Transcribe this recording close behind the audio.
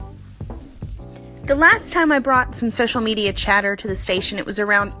The last time I brought some social media chatter to the station, it was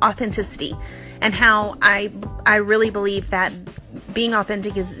around authenticity and how I really believe that being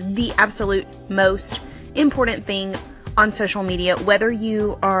authentic is the absolute most important thing on social media, whether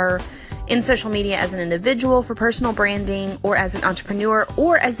you are in social media as an individual for personal branding or as an entrepreneur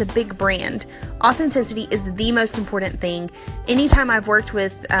or as a big brand. Authenticity is the most important thing. Anytime I've worked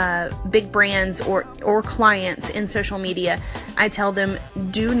with big brands or clients in social media, I tell them,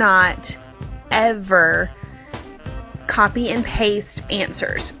 do not ever copy and paste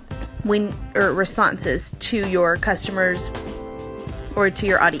answers or responses to your customers or to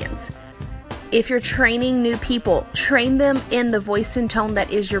your audience. If you're training new people, train them in the voice and tone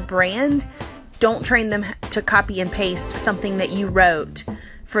that is your brand. Don't train them to copy and paste something that you wrote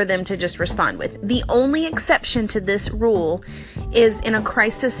for them to just respond with. The only exception to this rule is in a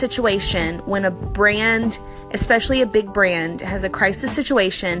crisis situation when a brand, especially a big brand, has a crisis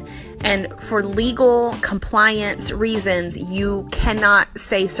situation and for legal compliance reasons, you cannot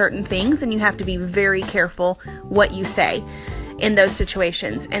say certain things and you have to be very careful what you say in those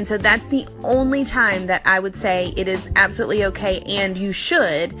situations. And so that's the only time that I would say it is absolutely okay and you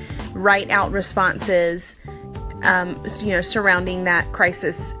should write out responses surrounding that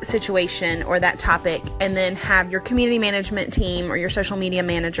crisis situation or that topic, and then have your community management team or your social media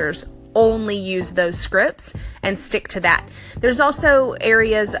managers only use those scripts and stick to that. There's also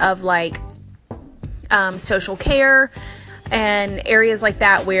areas of like social care and areas like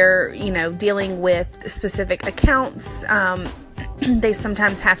that where, dealing with specific accounts, they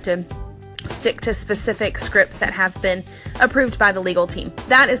sometimes have to stick to specific scripts that have been approved by the legal team.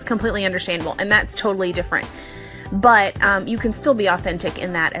 That is completely understandable, and that's totally different. But you can still be authentic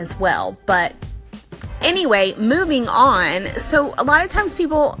in that as well. But anyway, moving on. So a lot of times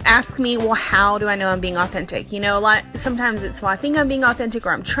people ask me, well, how do I know I'm being authentic? Sometimes it's, well, I think I'm being authentic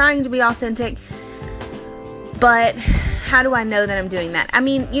or I'm trying to be authentic. But how do I know that I'm doing that? I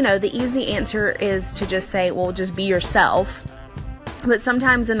mean, the easy answer is to just say, well, just be yourself. But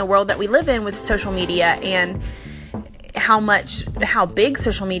sometimes in the world that we live in with social media and how big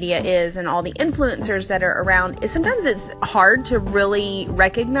social media is and all the influencers that are around, sometimes it's hard to really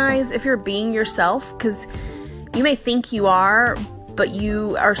recognize if you're being yourself, because you may think you are, but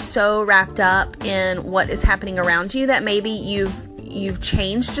you are so wrapped up in what is happening around you that maybe you've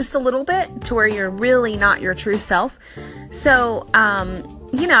changed just a little bit to where you're really not your true self. So,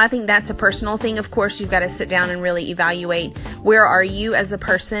 I think that's a personal thing. Of course, you've got to sit down and really evaluate where are you as a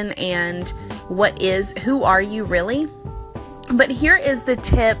person and who are you really? But here is the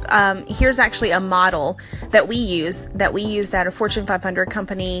tip. Here's actually a model that we used at a Fortune 500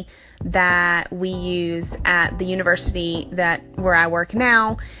 company that we use at the university where I work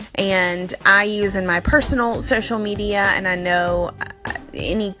now, and I use in my personal social media. And I know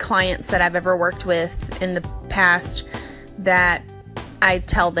any clients that I've ever worked with in the past that I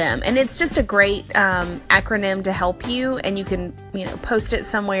tell them, and it's just a great acronym to help you, and you can post it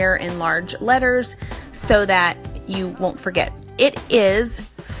somewhere in large letters so that you won't forget. It is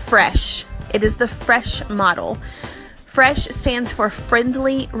FRESH. It is the FRESH model. FRESH stands for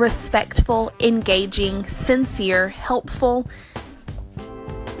friendly, respectful, engaging, sincere, helpful.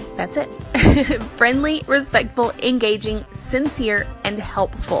 That's it. Friendly, respectful, engaging, sincere, and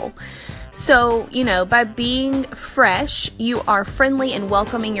helpful. So, by being fresh, you are friendly and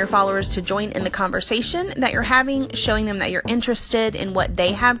welcoming your followers to join in the conversation that you're having, showing them that you're interested in what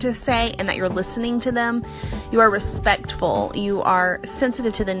they have to say and that you're listening to them. You are respectful. You are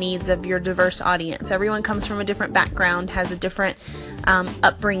sensitive to the needs of your diverse audience. Everyone comes from a different background, has a different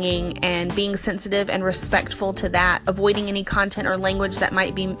upbringing, and being sensitive and respectful to that, avoiding any content or language that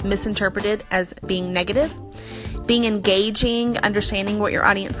might be misinterpreted as being negative. Being engaging, understanding what your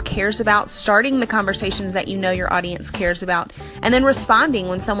audience cares about, starting the conversations that your audience cares about, and then responding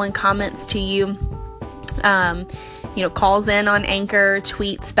when someone comments to you, calls in on Anchor,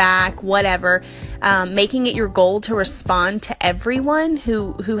 tweets back, whatever, making it your goal to respond to everyone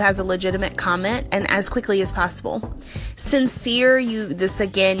who has a legitimate comment and as quickly as possible. Sincere, you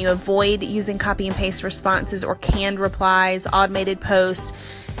avoid using copy and paste responses or canned replies, automated posts,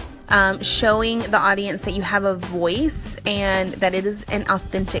 showing the audience that you have a voice and that it is an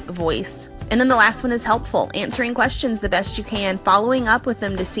authentic voice. And then the last one is helpful, answering questions the best you can, following up with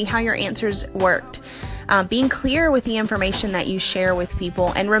them to see how your answers worked, being clear with the information that you share with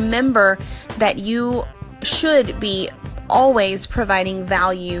people, and remember that you should be always providing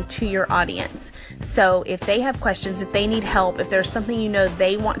value to your audience. So if they have questions, if they need help, if there's something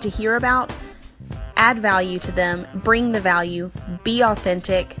they want to hear about, add value to them, bring the value, be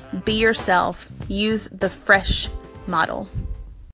authentic, be yourself, use the FRESH model.